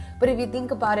people? But if you think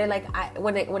about it, like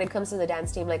when it comes to the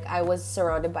dance team, like I was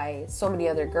surrounded by so many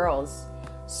other girls,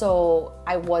 so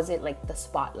I wasn't like the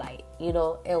spotlight, you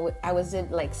know. I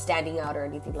wasn't like standing out or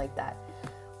anything like that.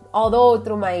 Although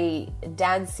through my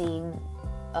dancing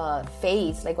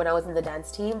phase, like when I was in the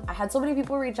dance team, I had so many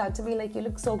people reach out to me like, you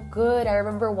look so good. I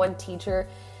remember one teacher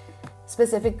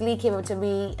specifically came up to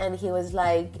me and he was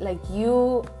like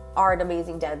you are an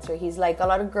amazing dancer. He's like, a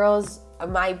lot of girls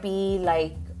might be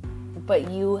like,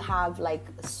 but you have like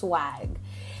swag.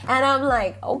 And I'm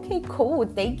like, okay, cool,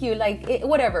 thank you, like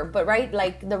whatever. But right,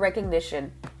 like the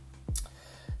recognition,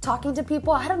 talking to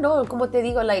people, I don't know, como te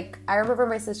digo, like I remember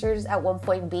my sisters at one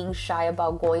point being shy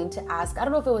about going to ask, I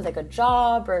don't know if it was like a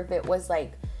job or if it was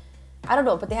like, I don't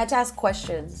know, but they had to ask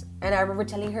questions. And I remember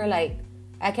telling her, like,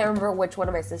 I can't remember which one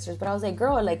of my sisters, but I was like,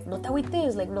 girl, like, no te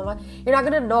agüites, like, no, you're not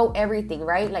gonna know everything,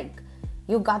 right? Like,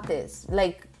 you got this.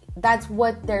 Like, that's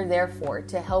what they're there for,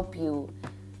 to help you,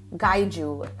 guide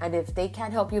you. And if they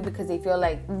can't help you because they feel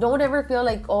like, don't ever feel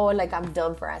like, oh, like I'm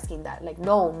dumb for asking that. Like,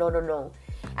 no.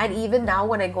 And even now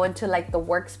when I go into like the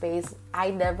workspace,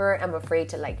 I never am afraid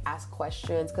to like ask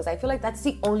questions, because I feel like that's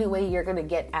the only way you're gonna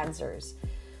get answers.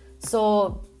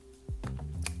 So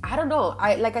I don't know,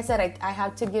 like I said, I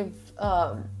have to give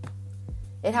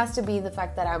it has to be the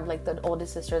fact that I'm like the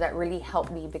oldest sister that really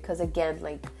helped me, because again,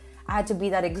 like I had to be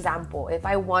that example. If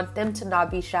I want them to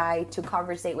not be shy, to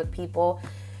conversate with people,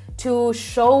 to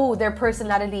show their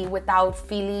personality without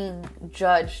feeling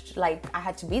judged, like I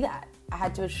had to be that. I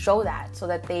had to show that so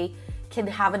that they can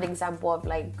have an example of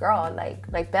like, girl,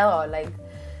 like Bella, like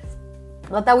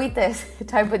no te agüites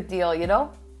type of deal, you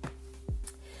know?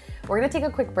 We're going to take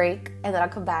a quick break and then I'll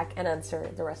come back and answer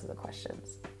the rest of the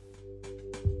questions.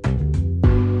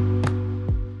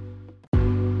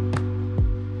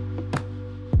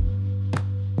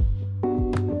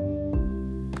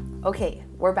 Okay,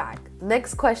 we're back.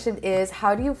 Next question is,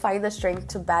 how do you find the strength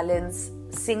to balance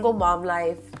single mom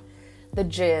life, the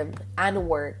gym, and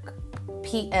work?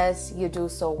 P.S. You do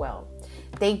so well.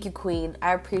 Thank you, Queen.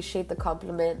 I appreciate the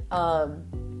compliment. I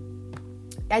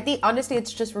think honestly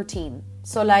it's just routine.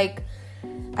 So like,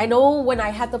 I know when I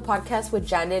had the podcast with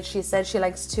Janet, she said she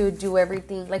likes to do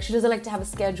everything. Like, she doesn't like to have a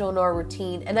schedule nor a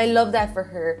routine. And I love that for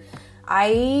her.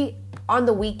 On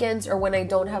the weekends or when I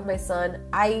don't have my son,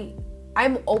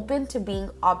 I'm open to being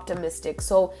optimistic.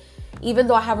 So even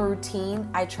though I have a routine,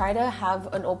 I try to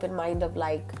have an open mind of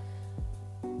like,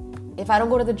 if I don't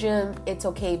go to the gym, it's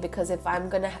okay, because if I'm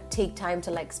going to take time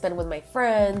to like spend with my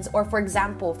friends, or for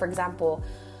example,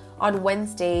 on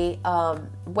Wednesdays,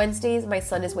 my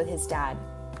son is with his dad.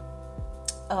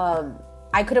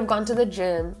 I could have gone to the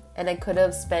gym and I could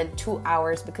have spent 2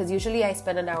 hours, because usually I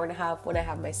spend an hour and a half when I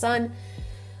have my son.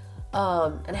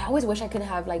 And I always wish I could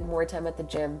have like more time at the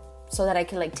gym so that I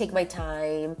can like take my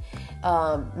time,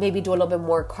 maybe do a little bit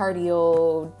more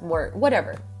cardio, more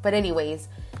whatever. But anyways,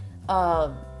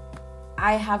 I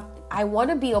want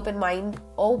to be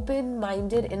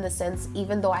open-minded in the sense,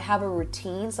 even though I have a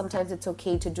routine, sometimes it's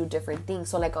okay to do different things.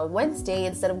 So like on Wednesday,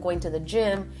 instead of going to the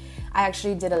gym, I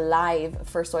actually did a live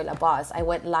for Soy La Boss. I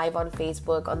went live on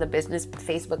Facebook, on the business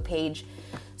Facebook page.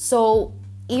 So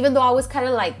even though I was kind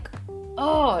of like,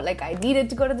 oh, like I needed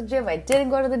to go to the gym, I didn't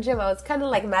go to the gym, I was kind of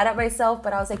like mad at myself,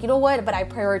 but I was like, you know what, but I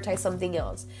prioritized something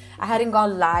else. I hadn't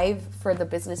gone live for the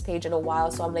business page in a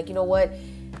while, so I'm like, you know what,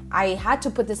 I had to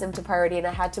put this into priority, and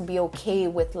I had to be okay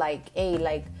with like, hey,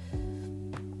 like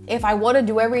if I want to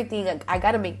do everything, like, I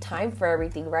got to make time for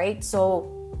everything, right?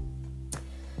 So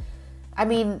I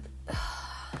mean,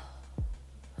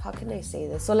 how can I say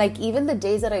this? So like, even the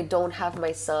days that I don't have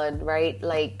my son, right,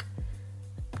 like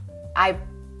I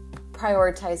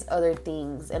prioritize other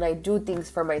things and I do things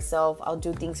for myself. I'll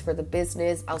do things for the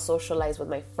business. I'll socialize with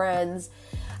my friends.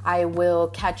 I will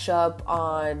catch up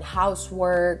on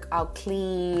housework. I'll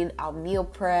clean. I'll meal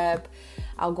prep.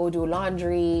 I'll go do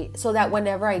laundry, so that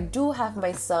whenever I do have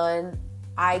my son,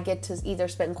 I get to either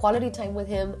spend quality time with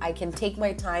him. I can take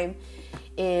my time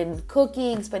in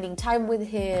cooking, spending time with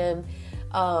him,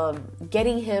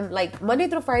 getting him, like Monday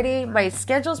through Friday, my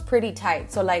schedule's pretty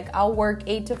tight. So like I'll work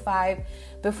 8 to 5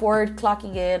 before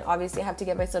clocking in. Obviously I have to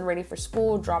get my son ready for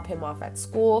school, drop him off at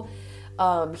school.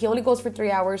 He only goes for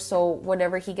 3 hours. So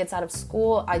whenever he gets out of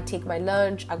school, I take my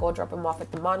lunch, I go drop him off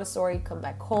at the Montessori, come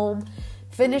back home,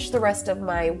 finish the rest of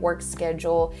my work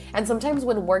schedule. And sometimes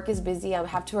when work is busy, I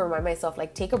have to remind myself,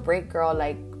 like, take a break, girl,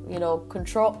 like, you know,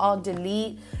 Control Alt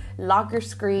Delete, lock your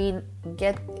screen,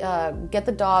 get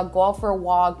the dog, go out for a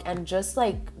walk, and just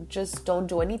don't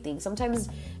do anything. Sometimes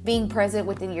being present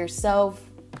within yourself,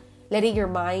 letting your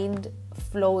mind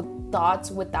flow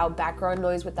thoughts without background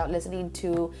noise, without listening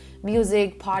to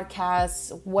music,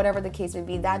 podcasts, whatever the case may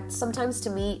be, that sometimes to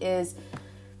me is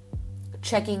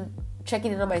checking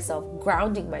in on myself,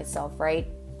 grounding myself, right?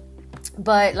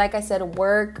 But like I said,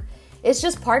 work, it's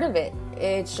just part of it.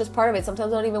 It's just part of it.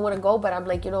 Sometimes I don't even want to go, but I'm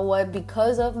like, you know what?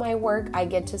 Because of my work, I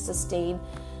get to sustain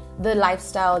the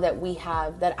lifestyle that we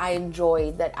have, that I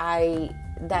enjoy,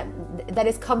 that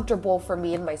is comfortable for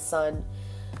me and my son.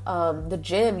 The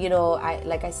gym, you know,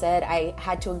 like I said, I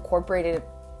had to incorporate it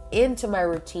into my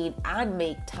routine and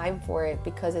make time for it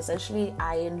because essentially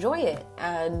I enjoy it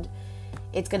and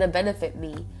it's gonna benefit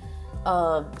me.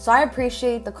 So I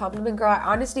appreciate the compliment, girl.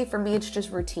 Honestly, for me, it's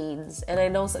just routines. And I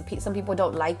know some people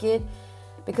don't like it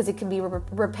because it can be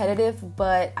repetitive,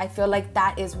 but I feel like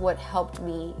that is what helped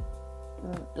me,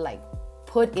 like,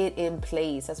 put it in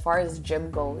place as far as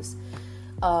gym goes.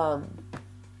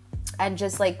 And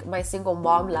just like my single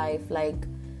mom life, like,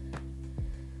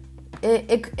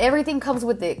 everything comes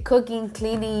with it. Cooking,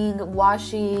 cleaning,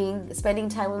 washing, spending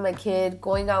time with my kid,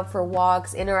 going out for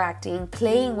walks, interacting,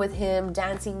 playing with him,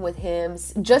 dancing with him,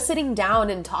 just sitting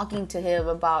down and talking to him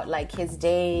about like his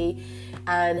day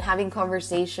and having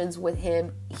conversations with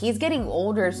him. He's getting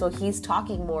older, so he's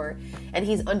talking more and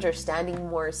he's understanding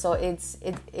more. So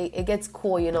it gets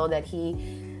cool, you know,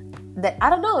 that I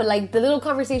don't know, like the little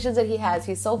conversations that he has.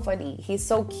 He's so funny. He's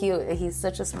so cute. And he's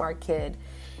such a smart kid.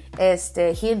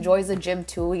 He enjoys the gym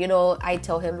too. You know, I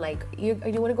tell him like, you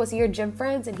want to go see your gym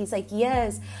friends? And he's like,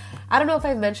 yes. I don't know if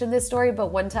I've mentioned this story,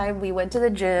 but one time we went to the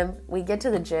gym. We get to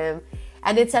the gym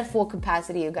and it's at full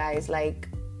capacity, you guys. Like,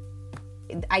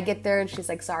 I get there and she's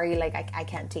like, sorry, like I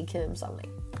can't take him. So I'm like,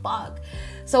 fuck.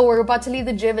 So we're about to leave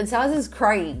the gym and Sal's is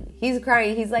crying. He's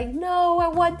crying. He's like, no, I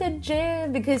want the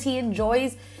gym, because he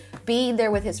enjoys being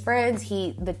there with his friends.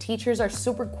 The teachers are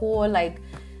super cool. Like,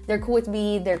 they're cool with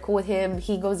me, they're cool with him.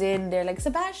 He goes in, they're like,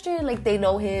 Sebastian, like they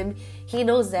know him, he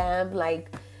knows them,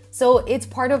 like, so it's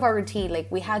part of our routine.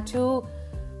 Like, we had to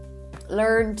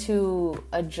learn to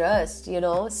adjust, you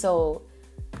know. So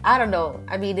I don't know,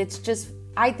 I mean, it's just,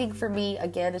 I think for me,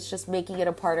 again, it's just making it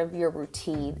a part of your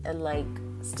routine and like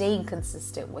staying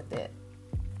consistent with it.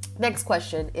 Next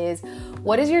question is,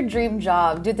 what is your dream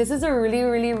job? Dude, this is a really,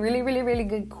 really, really, really, really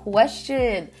good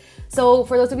question. So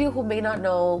for those of you who may not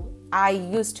know, I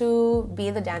used to be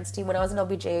in the dance team when I was in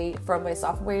LBJ from my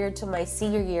sophomore year to my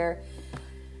senior year.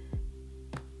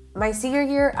 My senior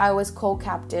year, I was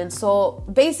co-captain. So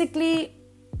basically,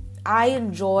 I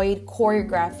enjoyed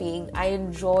choreographing. I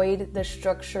enjoyed the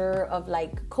structure of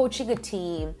like coaching a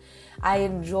team. I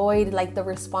enjoyed like the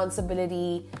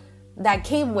responsibility that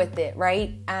came with it,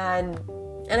 right? And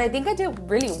I think I did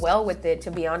really well with it,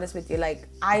 to be honest with you. Like,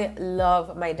 I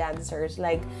love my dancers.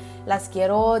 Like, las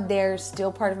quiero, they're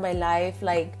still part of my life.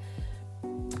 Like,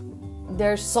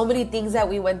 there's so many things that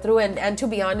we went through. And to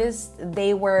be honest,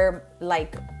 they were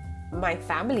like my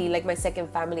family, like my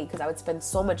second family, because I would spend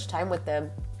so much time with them.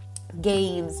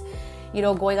 Games, you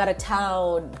know, going out of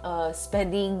town,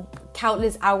 spending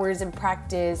countless hours in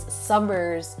practice,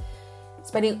 summers,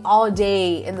 spending all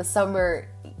day in the summer,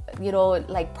 you know,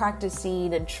 like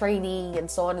practicing and training and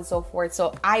so on and so forth.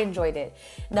 So I enjoyed it.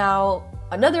 Now,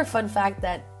 another fun fact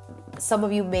that some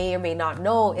of you may or may not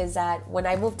know is that when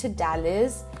I moved to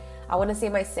Dallas, I want to say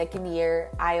my second year,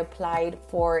 I applied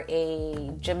for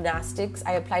gymnastics.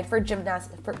 I applied for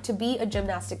to be a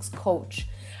gymnastics coach.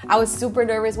 I was super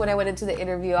nervous when I went into the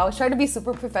interview. I was trying to be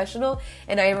super professional,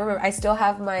 and I remember I still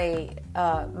have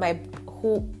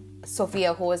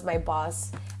Sophia, who was my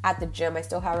boss at the gym. I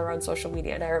still have her on social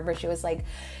media, and I remember she was like,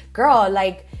 girl,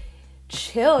 like,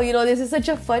 chill, you know, this is such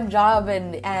a fun job.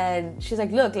 And she's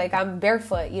like, look, like, I'm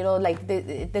barefoot, you know, like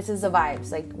this is the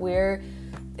vibes, like,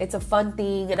 it's a fun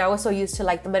thing. And I was so used to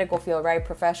like the medical field, right?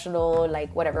 Professional,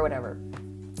 like whatever.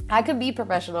 I could be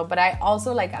professional, but I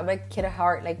also, like, I'm a kid at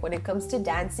heart. Like, when it comes to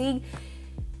dancing,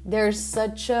 there's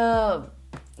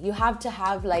you have to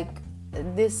have like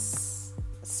this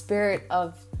spirit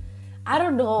of, I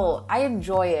don't know, I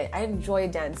enjoy it. I enjoy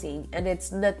dancing, and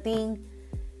it's nothing,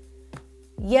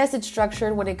 yes, it's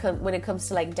structured when it comes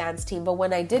to like dance team, but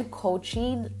when I did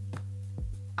coaching,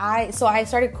 I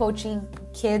started coaching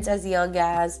kids as young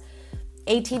as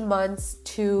 18 months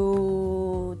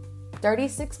to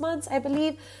 36 months, I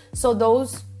believe. So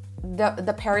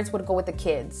the parents would go with the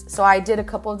kids. So I did a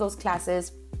couple of those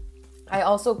classes. I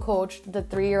also coached the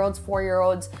 3-year-olds,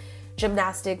 4-year-olds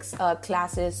gymnastics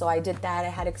classes. So I did that. I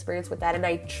had experience with that and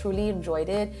I truly enjoyed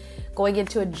it. Going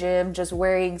into a gym, just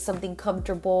wearing something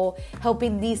comfortable,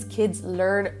 helping these kids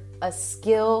learn a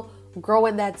skill, grow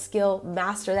in that skill,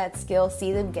 master that skill,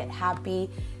 see them get happy.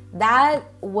 That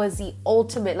was the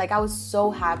ultimate. Like, I was so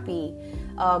happy.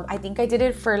 I think I did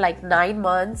it for like 9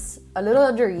 months, a little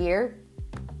under a year.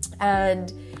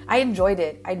 And I enjoyed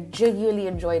it. I genuinely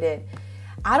enjoyed it.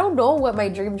 I don't know what my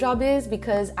dream job is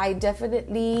because I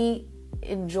definitely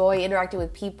enjoy interacting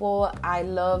with people. I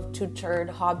love to turn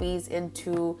hobbies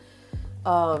into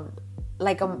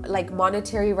like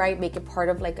monetary, right? Make it part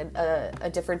of like a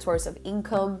different source of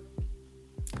income.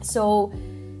 So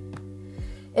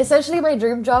essentially my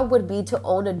dream job would be to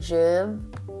own a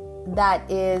gym that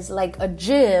is like a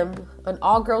gym, an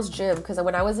all-girls gym. Because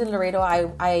when I was in Laredo,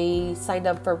 I signed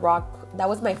up for Rock. That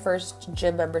was my first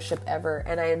gym membership ever.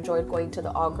 And I enjoyed going to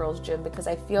the all-girls gym because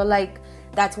I feel like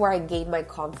that's where I gained my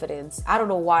confidence. I don't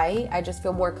know why. I just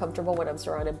feel more comfortable when I'm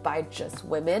surrounded by just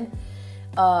women.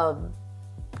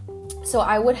 So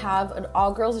I would have an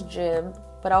all-girls gym,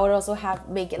 but I would also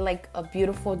make it like a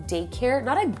beautiful daycare.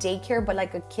 Not a daycare, but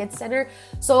like a kids center.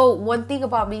 So one thing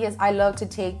about me is I love to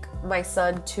take my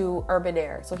son to urban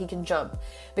air so he can jump.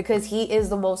 Because he is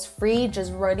the most free,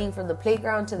 just running from the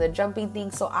playground to the jumping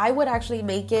thing. So I would actually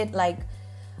make it like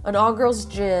an all-girls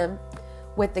gym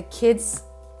with a kids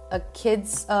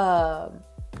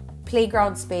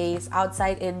playground space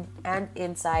outside and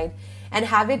inside. And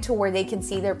have it to where they can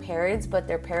see their parents, but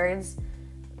their parents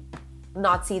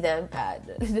not see them.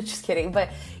 Just kidding. But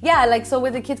yeah, like, so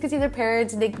when the kids can see their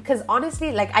parents, because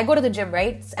honestly, like, I go to the gym,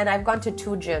 right? And I've gone to 2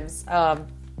 gyms.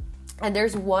 And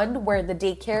there's one where the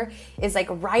daycare is like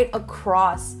right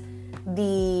across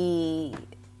the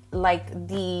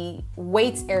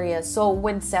weights area. So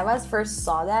when Sebas first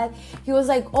saw that, he was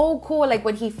like, oh, cool. Like,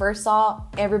 when he first saw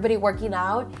everybody working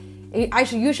out,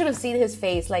 you should have seen his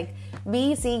face. Like,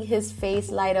 me seeing his face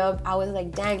light up, I was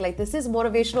like, dang, like, this is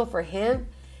motivational for him.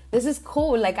 This is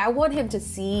cool. Like, I want him to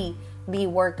see me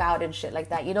work out and shit like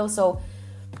that, you know? So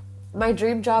my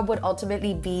dream job would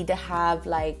ultimately be to have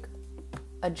like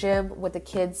a gym with a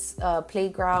kids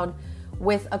playground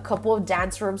with a couple of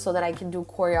dance rooms so that I can do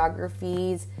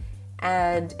choreographies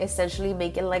and essentially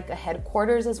make it like a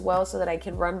headquarters as well so that I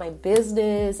can run my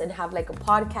business and have like a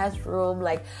podcast room.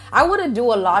 Like, I want to do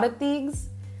a lot of things.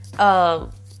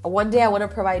 One day I want to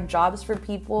provide jobs for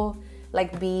people,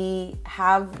 like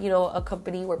have, you know, a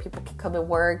company where people can come and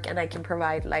work and I can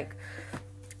provide like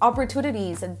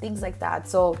opportunities and things like that.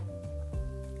 So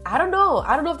I don't know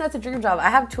if that's a dream job.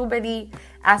 I have too many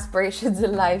aspirations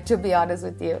in life, to be honest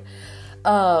with you.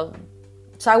 So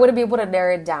I wouldn't be able to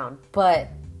narrow it down, but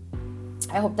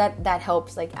I hope that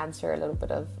helps like answer a little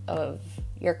bit of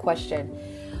your question.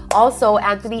 Also,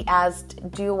 Anthony asked,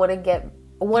 do you want to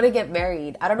get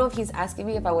married? I don't know if he's asking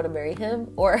me if I want to marry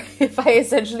him or if I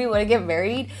essentially want to get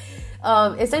married.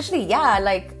 Essentially, yeah,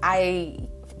 like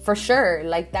for sure,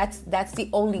 like that's the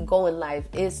only goal in life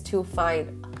is to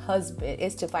find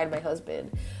my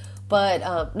husband.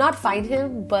 But not find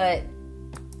him, but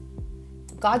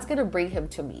God's gonna bring him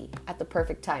to me at the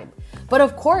perfect time. But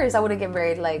of course I want to get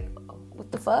married. Like,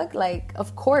 what the fuck? Like,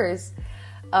 of course.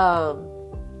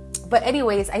 But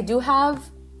anyways, I do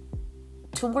have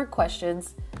 2 more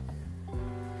questions.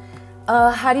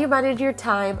 How do you manage your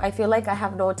time? I feel like I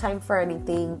have no time for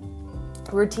anything.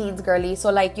 Routines, girly. So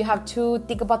like, you have to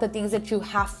think about the things that you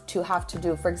have to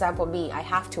do. For example, me, I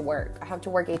have to work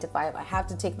 8 to 5. I have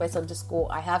to take my son to school.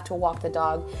 I have to walk the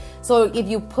dog. So if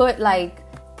you put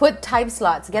time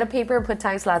slots, get a paper and put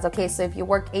time slots. Okay, so if you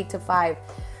work 8 to 5,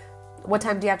 what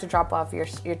time do you have to drop off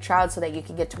your child so that you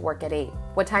can get to work at 8?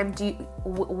 What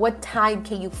time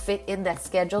can you fit in that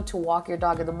schedule to walk your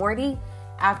dog in the morning,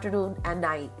 afternoon, and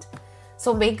night?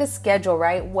 So make a schedule,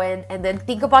 right? And then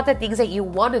think about the things that you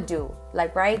want to do,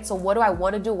 like, right? So what do I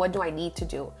want to do? What do I need to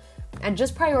do? And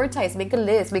just prioritize, make a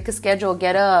list, make a schedule,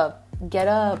 get a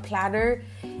planner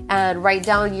and write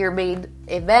down your main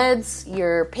events,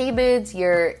 your payments,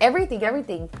 your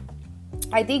everything.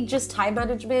 I think just time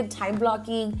management, time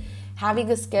blocking,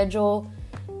 having a schedule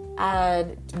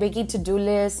and making to-do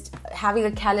list, having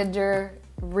a calendar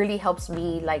really helps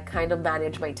me like kind of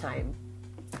manage my time.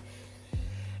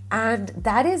 And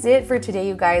that is it for today,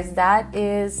 you guys. That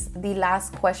is the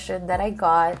last question that I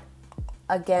got.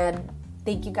 Again,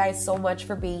 Thank you guys so much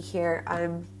for being here.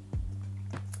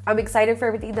 I'm excited for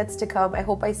everything that's to come. I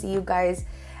hope I see you guys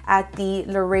at the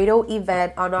Laredo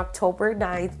event on October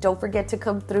 9th. Don't forget to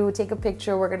come through, take a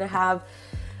picture. We're going to have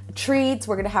treats,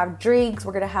 we're going to have drinks,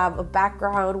 we're going to have a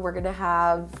background, we're going to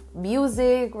have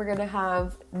music, we're going to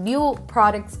have new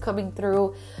products coming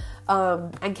through.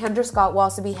 And Kendra Scott will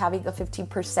also be having a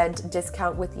 15%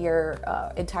 discount with your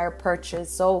entire purchase.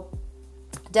 So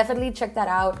definitely check that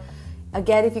out.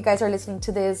 Again, if you guys are listening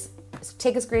to this,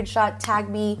 take a screenshot, tag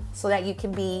me so that you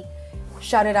can be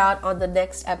shouted out on the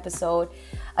next episode.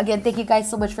 Again, thank you guys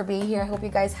so much for being here. I hope you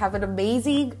guys have an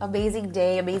amazing, amazing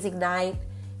day, amazing night.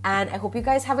 And I hope you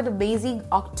guys have an amazing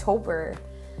October.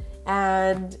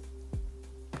 And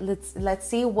let's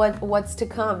see what's to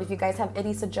come. If you guys have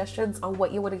any suggestions on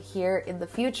what you want to hear in the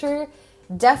future,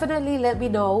 definitely let me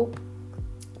know.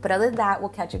 But other than that, we'll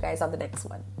catch you guys on the next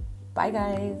one. Bye,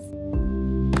 guys.